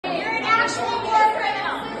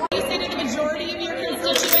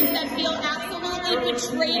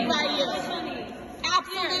betrayed by you.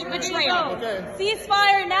 Absolute betrayal. Okay.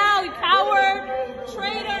 Ceasefire now, you coward,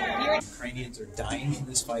 traitor. Ukrainians are dying in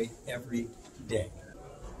this fight every day.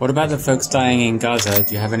 What about the folks dying in Gaza?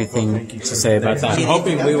 Do you have anything to say about that? I'm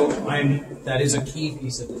hoping we will. That is a key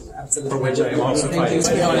piece of this, for which I am also fighting.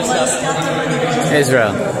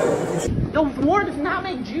 Israel. The war does not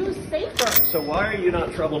make Jews safer. So why are you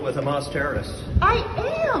not troubled with Hamas terrorists? I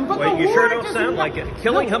am, but Wait, the you war sure don't does sound not, like it.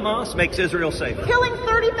 Killing Hamas makes Israel safer. Killing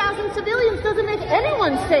 30,000 civilians doesn't make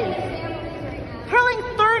anyone safe. Killing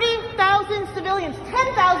 30,000 civilians,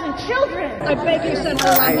 10,000 children. I beg you, Senator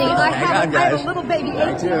Romney. I have a little baby, 18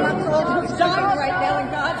 months old, who's dying right now in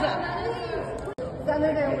Gaza.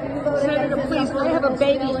 Senator, please, I have a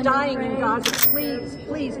baby dying in Gaza.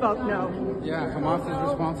 Please vote no. Yeah, Hamas is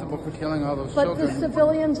responsible for killing all those children. But the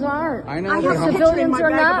civilians aren't. I know. Civilians are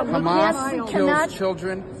not. Hamas kills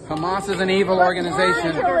children. Hamas is an evil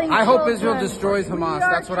organization. I hope Israel destroys Hamas.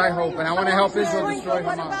 That's what I hope. And I want to help Israel destroy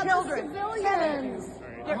Hamas. Children.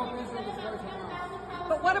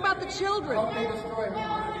 But what about the children? What is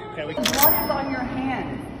on your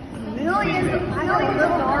hands? Millions of little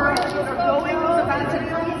girls are going about to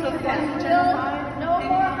please of death. No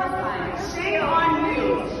more genocide. Shame on you.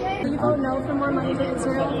 You vote no for more money to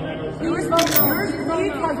Israel? Your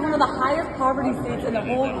state has one of the highest poverty states in the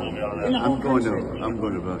whole country. I'm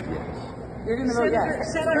going to vote yes. You're going to vote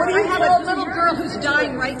yes. What do you have a little girl who's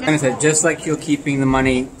dying right now? Senator, just like you're keeping the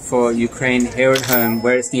money for Ukraine here at home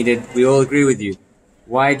where it's needed, we all agree with you.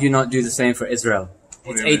 Why do you not do the same for Israel?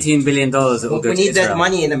 It's $18 billion that will go to Israel. We need that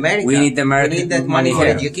money in America. We need the American We need that money for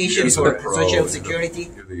here. education, for social security.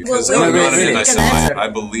 Because I'm not an anti-Semite. I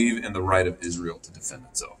believe in the right of Israel to defend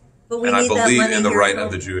itself. And I believe in the right of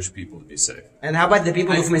the Jewish people to be safe. And how about the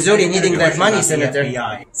people of Missouri needing that money, Senator?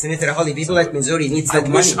 Senator Holly, people at Missouri need that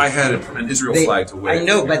money. I wish I had an Israel flag to wave. I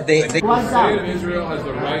know, but they Israel has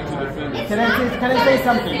the right to defend itself. Can I say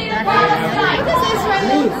something? This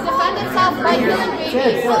Israel defend itself by human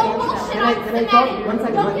beings. Can I talk? 1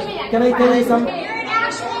 second. Can I tell you something? You're an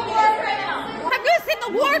actual war criminal. Have you seen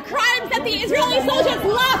the war crimes that the Israeli soldiers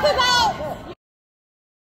laugh about?